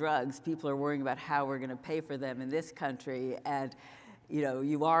costly drugs. People are worrying about how we're going to pay for them in this country. And you know,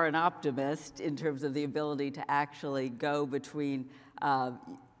 you are an optimist in terms of the ability to actually go between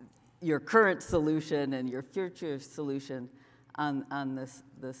your current solution and your future solution on this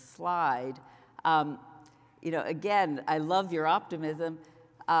slide. You know, again, I love your optimism.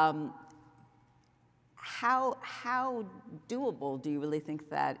 How doable do you really think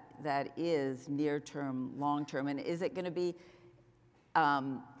that is, near term, long term? And is it going to be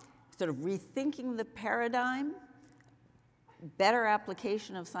sort of rethinking the paradigm, better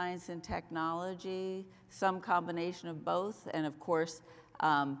application of science and technology, some combination of both? And of course,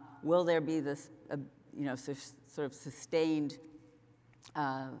 will there be this, you know, sort of sustained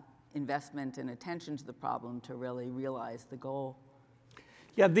investment and attention to the problem to really realize the goal?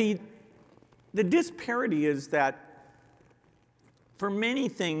 Yeah, the disparity is that for many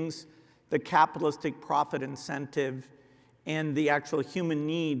things, the capitalistic profit incentive and the actual human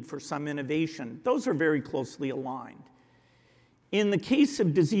need for some innovation, those are very closely aligned. In the case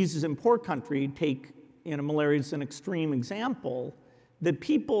of diseases in poor country, take, you know, malaria as an extreme example, the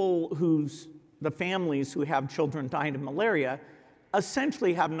families who have children dying of malaria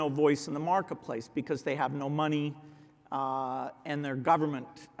essentially have no voice in the marketplace because they have no money, and their government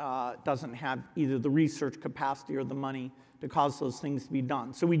doesn't have either the research capacity or the money to cause those things to be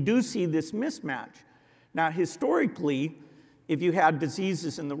done. So we do see this mismatch. Now, historically, if you had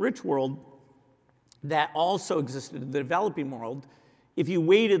diseases in the rich world that also existed in the developing world, if you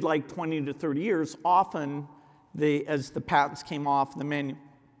waited like 20 to 30 years, often as the patents came off, the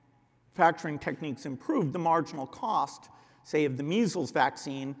manufacturing techniques improved, the marginal cost, say, of the measles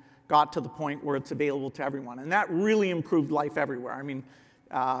vaccine got to the point where it's available to everyone. And that really improved life everywhere. I mean,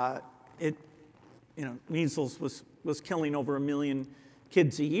 measles was killing over 1 million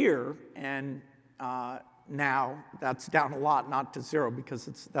kids a year, and now that's down a lot, not to zero,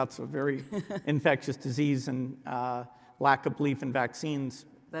 because that's a very infectious disease, and lack of belief in vaccines.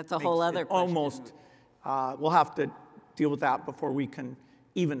 That's a whole other question. Almost, we'll have to deal with that before we can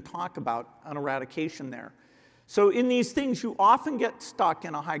even talk about an eradication there. So in these things, you often get stuck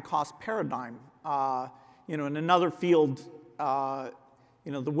in a high-cost paradigm. You know, in another field,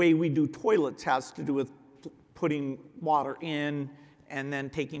 you know, the way we do toilets has to do with putting water in and then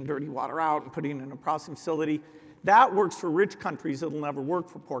taking dirty water out and putting it in a processing facility. That works for rich countries. It'll never work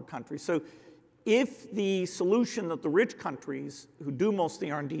for poor countries. So if the solution that the rich countries who do most of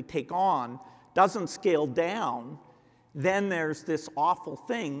the R&D take on doesn't scale down, then there's this awful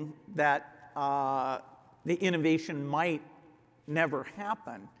thing that the innovation might never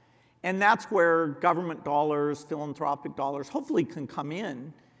happen. And that's where government dollars, philanthropic dollars, hopefully can come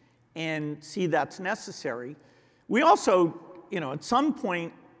in and see that's necessary. We also, you know, at some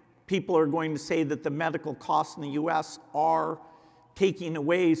point, people are going to say that the medical costs in the US are taking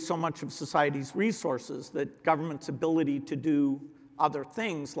away so much of society's resources, that government's ability to do other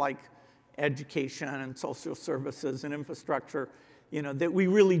things like education and social services and infrastructure, you know, that we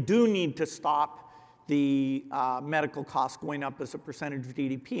really do need to stop the medical costs going up as a percentage of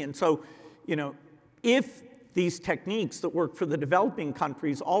GDP. And so, you know, if these techniques that work for the developing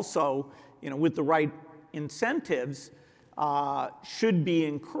countries also, you know, with the right incentives, should be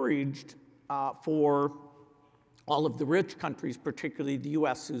encouraged for all of the rich countries, particularly the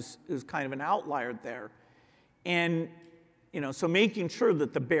US, who's kind of an outlier there. And, you know, so making sure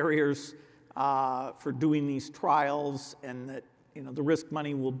that the barriers for doing these trials and that, you know, the risk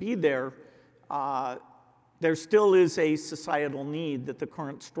money will be there, there still is a societal need that the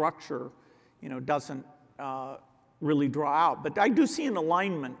current structure, you know, doesn't really draw out. But I do see an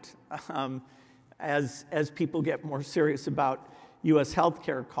alignment as people get more serious about US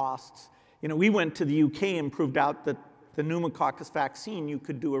healthcare costs. You know, we went to the UK and proved out that the pneumococcus vaccine, you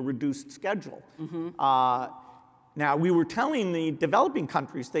could do a reduced schedule. Mm-hmm. Now, we were telling the developing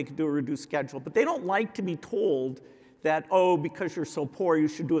countries they could do a reduced schedule, but they don't like to be told that, oh, because you're so poor, you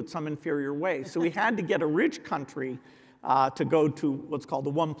should do it some inferior way. So we had to get a rich country to go to what's called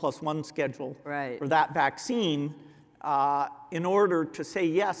the 1+1 schedule for that vaccine in order to say,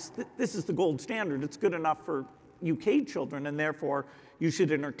 yes, this is the gold standard. It's good enough for UK children, and therefore you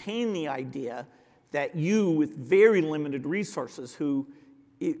should entertain the idea that you, with very limited resources, who,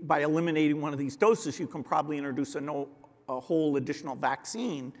 by eliminating one of these doses, you can probably introduce a whole additional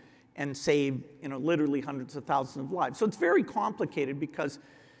vaccine and save, you know, literally hundreds of thousands of lives. So it's very complicated because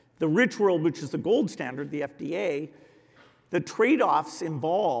the rich world, which is the gold standard, the FDA, the trade-offs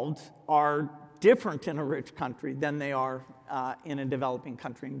involved are different in a rich country than they are in a developing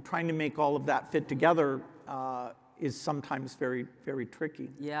country. And trying to make all of that fit together is sometimes very, very tricky.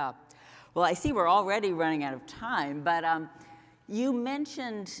 Yeah. Well, I see we're already running out of time, but you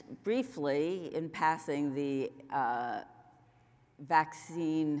mentioned briefly in passing the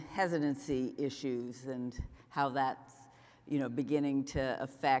vaccine hesitancy issues and how that's beginning to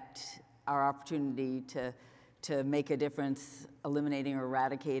affect our opportunity to make a difference, eliminating or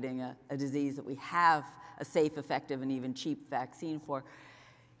eradicating a disease that we have a safe, effective, and even cheap vaccine for.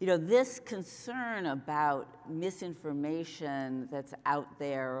 This concern about misinformation that's out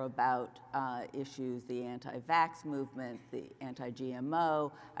there about issues, the anti-vax movement, the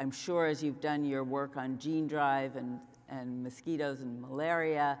anti-GMO, I'm sure as you've done your work on gene drive and mosquitoes and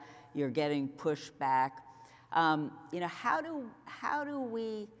malaria, you're getting pushback. How do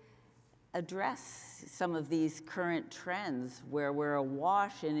we address some of these current trends where we're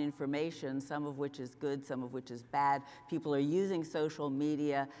awash in information, some of which is good, some of which is bad? People are using social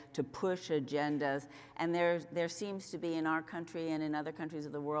media to push agendas, and there seems to be in our country and in other countries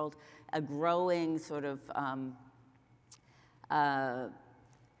of the world a growing sort of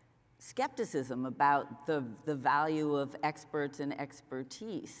skepticism about the value of experts and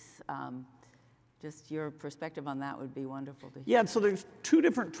expertise. Just your perspective on that would be wonderful to hear. Yeah, so there's two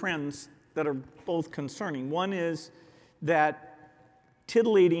different trends that are both concerning. One is that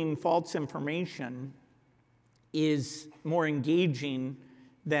titillating false information is more engaging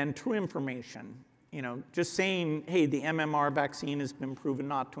than true information. Just saying, hey, the MMR vaccine has been proven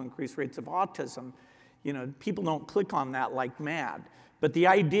not to increase rates of autism, people don't click on that like mad. But the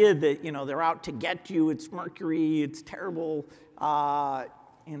idea that, they're out to get you, it's mercury, it's terrible,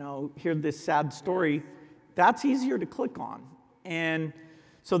 hear this sad story, that's easier to click on. And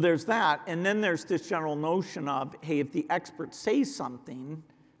so there's that, and then there's this general notion of, hey, if the experts say something,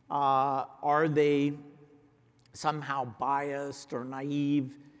 are they somehow biased or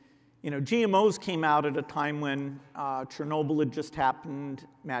naive? GMOs came out at a time when Chernobyl had just happened,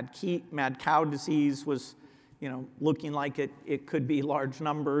 mad cow disease was, looking like it could be large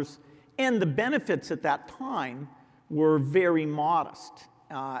numbers, and the benefits at that time were very modest.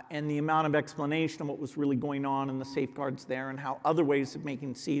 And the amount of explanation of what was really going on and the safeguards there and how other ways of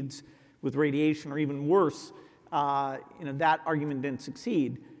making seeds with radiation are even worse, that argument didn't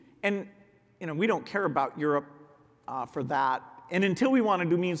succeed. And we don't care about Europe for that. And until we want to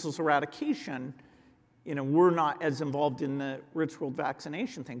do measles eradication, we're not as involved in the rich world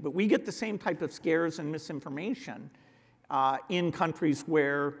vaccination thing. But we get the same type of scares and misinformation in countries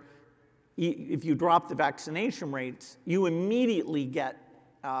where if you drop the vaccination rates, you immediately get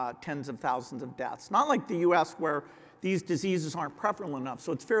tens of thousands of deaths. Not like the US where these diseases aren't prevalent enough,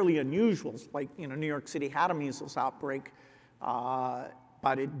 so it's fairly unusual. Like, New York City had a measles outbreak,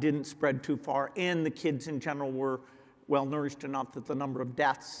 but it didn't spread too far, and the kids in general were well nourished enough that the number of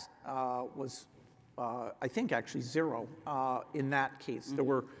deaths was, I think, actually zero in that case. Mm-hmm. There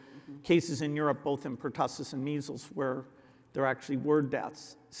were cases in Europe, both in pertussis and measles, where there actually were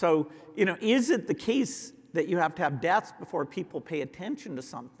deaths. So, is it the case that you have to have deaths before people pay attention to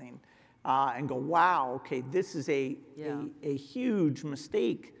something and go, wow, okay, this is a huge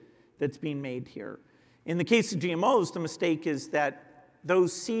mistake that's being made here. In the case of GMOs, the mistake is that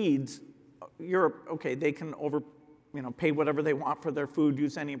those seeds, Europe, okay, they can pay whatever they want for their food,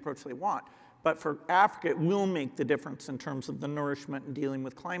 use any approach they want. But for Africa, it will make the difference in terms of the nourishment and dealing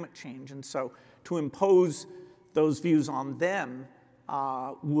with climate change. And so to impose those views on them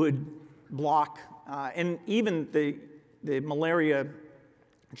would block, and even the malaria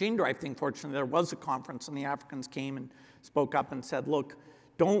gene drive thing, fortunately, there was a conference and the Africans came and spoke up and said, look,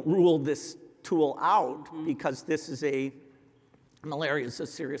 don't rule this tool out because this is malaria is a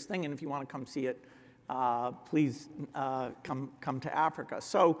serious thing, and if you want to come see it, please come to Africa.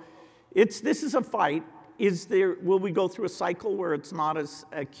 So this is a fight. Will we go through a cycle where it's not as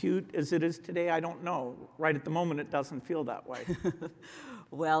acute as it is today? I don't know. Right at the moment, it doesn't feel that way.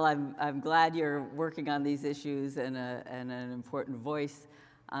 Well, I'm glad you're working on these issues and an important voice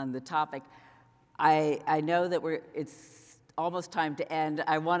on the topic. I know that it's almost time to end.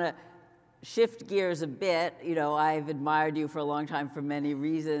 I want to shift gears a bit. I've admired you for a long time for many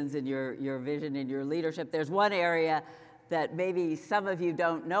reasons, and your vision and your leadership. There's one area that maybe some of you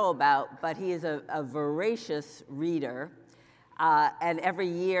don't know about, but he is a voracious reader, and every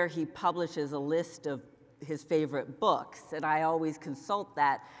year he publishes a list of his favorite books, and I always consult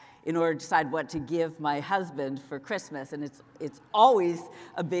that in order to decide what to give my husband for Christmas, and it's always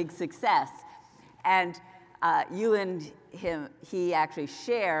a big success. And you and he actually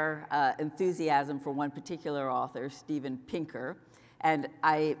share enthusiasm for one particular author, Steven Pinker, and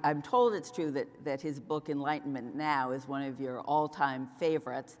I'm told it's true that his book Enlightenment Now is one of your all-time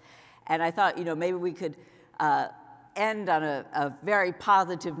favorites. And I thought, maybe we could end on a very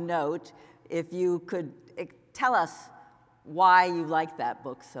positive note, if you could tell us why you like that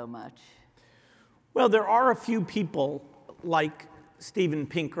book so much. Well, there are a few people like Steven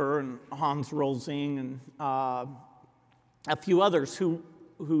Pinker and Hans Rosling and a few others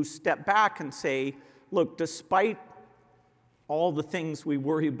who step back and say, look, despite all the things we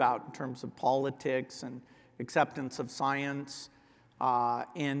worry about in terms of politics and acceptance of science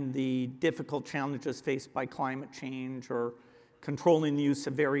and the difficult challenges faced by climate change or controlling the use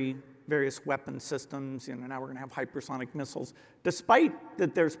of various weapon systems, now we're going to have hypersonic missiles, despite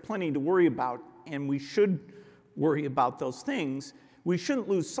that there's plenty to worry about, and we should worry about those things, we shouldn't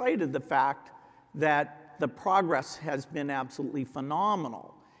lose sight of the fact that the progress has been absolutely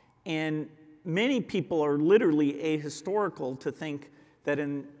phenomenal. And many people are literally ahistorical to think that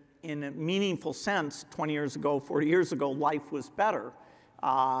in a meaningful sense, 20 years ago, 40 years ago, life was better.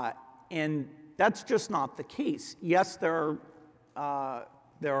 And that's just not the case. Yes, there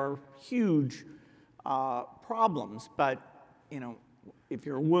are huge problems, but if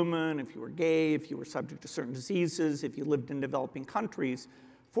you're a woman, if you were gay, if you were subject to certain diseases, if you lived in developing countries,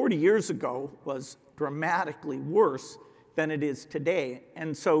 40 years ago was dramatically worse than it is today.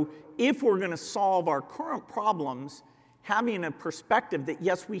 And so if we're going to solve our current problems, having a perspective that,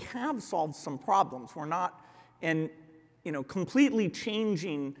 yes, we have solved some problems, we're not, and completely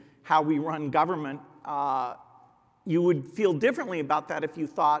changing how we run government, you would feel differently about that if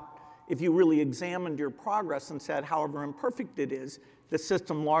you really examined your progress and said, however imperfect it is, the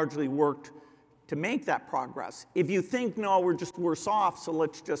system largely worked to make that progress. If you think, no, we're just worse off, so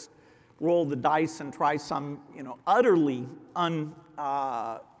let's just roll the dice and try some utterly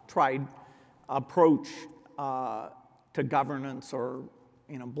untried approach to governance, or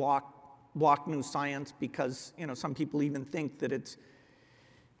block new science because some people even think that it's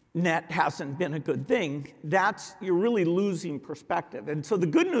net hasn't been a good thing, you're really losing perspective. And so the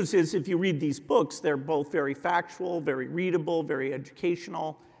good news is, if you read these books, they're both very factual, very readable, very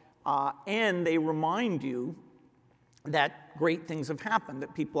educational, and they remind you that great things have happened,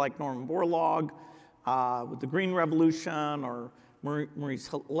 that people like Norman Borlaug with the Green Revolution, or Maurice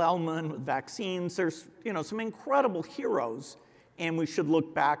Hellman with vaccines, there's some incredible heroes, and we should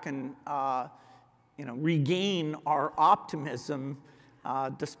look back and regain our optimism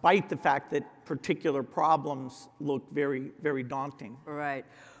despite the fact that particular problems look very, very daunting. Right.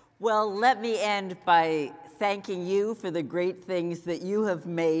 Well, let me end by thanking you for the great things that you have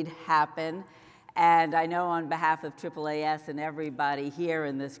made happen. And I know on behalf of AAAS and everybody here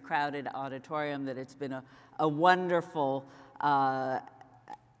in this crowded auditorium that it's been a wonderful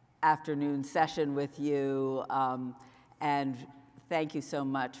afternoon session with you. And thank you so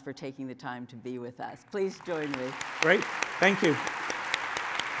much for taking the time to be with us. Please join me. Great. Thank you.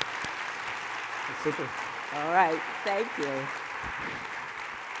 Super. All right. Thank you.